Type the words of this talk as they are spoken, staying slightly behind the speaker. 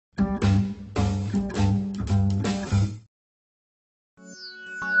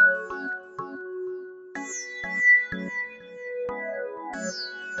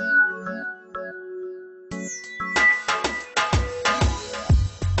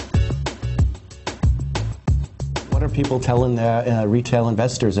people telling their retail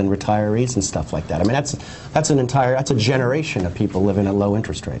investors and retirees and stuff like that. I mean, that's a generation of people living at low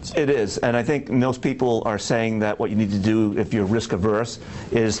interest rates. It is, and I think most people are saying that what you need to do if you're risk averse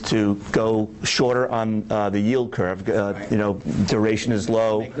is to go shorter on the yield curve. You know, duration is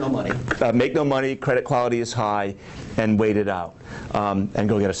low. Make no money. Make no money. Credit quality is high, and wait it out, and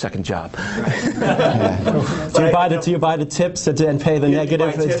go get a second job. Do you buy the tips and pay the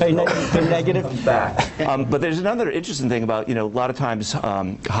negative? Pay the negative back. But there's another interesting thing about, you know, a lot of times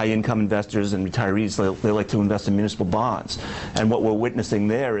high-income investors and retirees, they like to invest in municipal bonds, and what we're witnessing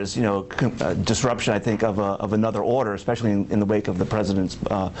there is, you know, disruption, I think, of another order, especially in the wake of the president's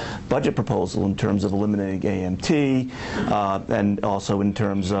budget proposal in terms of eliminating AMT, and also in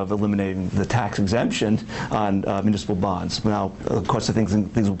terms of eliminating the tax exemption on municipal bonds. Now, of course, I think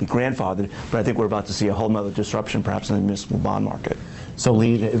things will be grandfathered, but I think we're about to see a whole other disruption, perhaps, in the municipal bond market. So,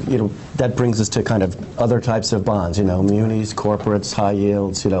 Lee, you know, that brings us to kind of other types of bonds. You know, munis, corporates, high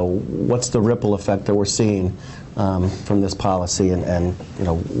yields. You know, what's the ripple effect that we're seeing from this policy, and you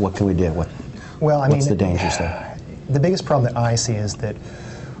know, what can we do? What's the dangers there? The biggest problem that I see is that,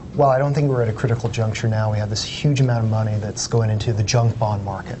 while I don't think we're at a critical juncture now, we have this huge amount of money that's going into the junk bond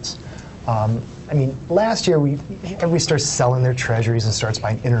markets. I mean, last year everybody starts selling their treasuries and starts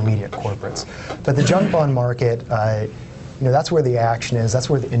buying intermediate corporates. But the junk bond market, you know, that's where the action is, that's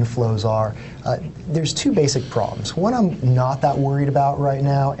where the inflows are. There's two basic problems. One I'm not that worried about right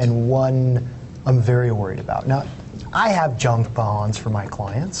now, and one I'm very worried about. Now, I have junk bonds for my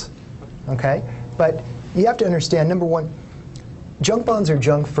clients, okay? But you have to understand, number one, junk bonds are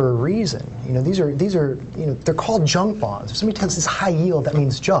junk for a reason. You know, these are you know, they're called junk bonds. If somebody tells us high yield, that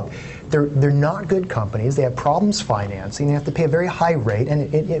means junk. They're not good companies. They have problems financing. They have to pay a very high rate,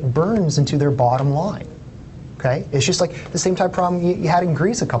 and it burns into their bottom line. Okay, it's just like the same type of problem you had in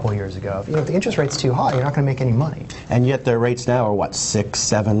Greece a couple of years ago. You know, if the interest rate's too high, you're not going to make any money. And yet their rates now are what,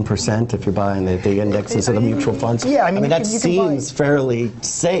 6-7% if you're buying the indexes of the mutual funds. Yeah, I mean that seems fairly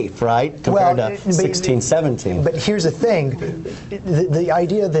safe, right, compared to 16, 17. But here's the thing: the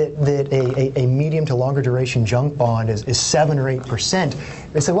idea that a medium to longer duration junk bond is 7 or 8%.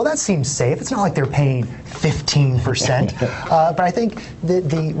 They say, well, that seems safe. It's not like they're paying 15%. But I think that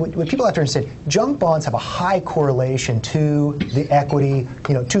what people have to understand, junk bonds have a high correlation to the equity,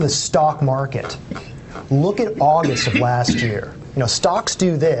 you know, to the stock market. Look at August of last year. You know, stocks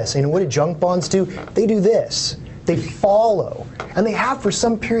do this, and what do junk bonds do? They do this. They follow, and they have for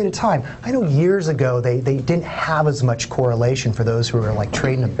some period of time. I know years ago they didn't have as much correlation for those who were like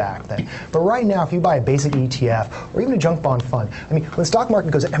trading them back then. But right now, if you buy a basic ETF or even a junk bond fund, I mean, when the stock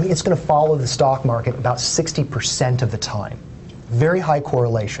market goes, I mean, it's going to follow the stock market about 60% of the time. Very high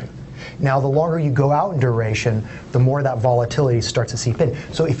correlation. Now, the longer you go out in duration, the more that volatility starts to seep in.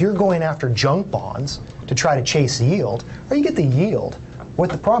 So if you're going after junk bonds to try to chase yield, or you get the yield,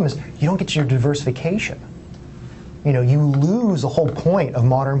 what the problem is, you don't get your diversification. You know, you lose the whole point of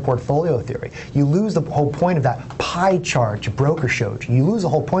modern portfolio theory. You lose the whole point of that pie chart your broker showed you. You lose the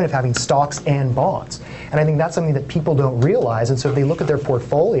whole point of having stocks and bonds. And I think that's something that people don't realize. And so if they look at their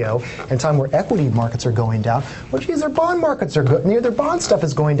portfolio in a time where equity markets are going down, well, geez, their bond markets are good. Their bond stuff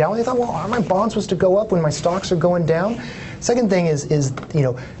is going down. And they thought, well, are my bonds supposed to go up when my stocks are going down? Second thing is you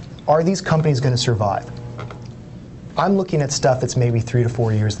know, are these companies going to survive? I'm looking at stuff that's maybe 3 to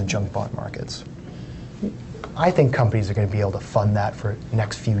 4 years in the junk bond markets. I think companies are going to be able to fund that for the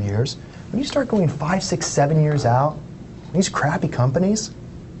next few years. When you start going 5, 6, 7 years out, these crappy companies,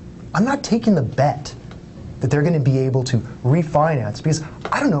 I'm not taking the bet that they're going to be able to refinance, because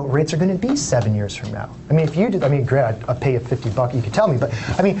I don't know what rates are going to be 7 years from now. I mean, if you did, I mean, great, I'd pay you $50, you could tell me, but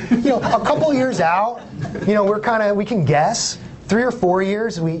I mean, you know, a couple of years out, you know, we can guess. 3 or 4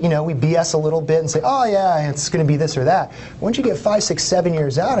 years, we BS a little bit and say, oh yeah, it's going to be this or that. Once you get 5, 6, 7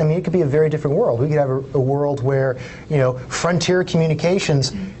 years out, I mean, it could be a very different world. We could have a world where, you know, Frontier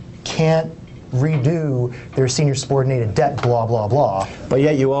Communications can't redo their senior subordinated debt, blah blah blah. But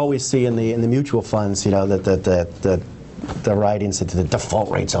yet, you always see in the mutual funds, you know, that the writings that the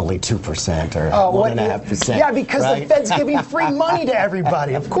default rate's only 2% or 1.5%. Yeah, because right? the Fed's giving free money to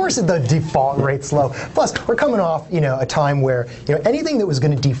everybody. Of course, the default rate's low. Plus, we're coming off, you know, a time where, you know, anything that was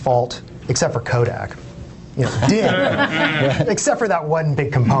going to default, except for Kodak, you know, did, except for that one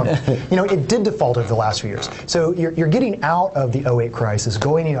big component. You know, it did default over the last few years. So you're getting out of the 08 crisis,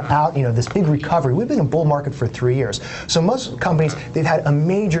 going out, you know, this big recovery. We've been in a bull market for 3 years. So most companies, they've had a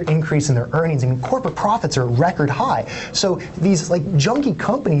major increase in their earnings, and corporate profits are record high. So these like junky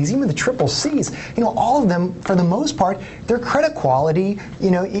companies, even the triple Cs, you know, all of them, for the most part, their credit quality, you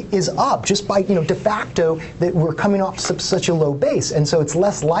know, is up just by, you know, de facto that we're coming off such a low base. And so it's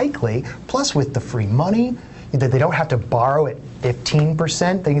less likely, plus with the free money, that they don't have to borrow at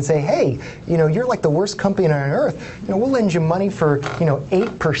 15%. They can say, hey, you're like the worst company on earth. We'll lend you money for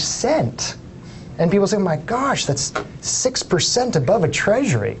 8%. And people say, oh my gosh, that's 6% above a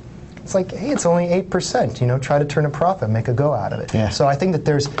Treasury. It's like, hey, it's only 8%. Try to turn a profit, make a go out of it. Yeah. So I think that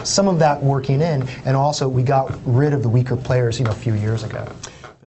there's some of that working in, and also we got rid of the weaker players, a few years ago.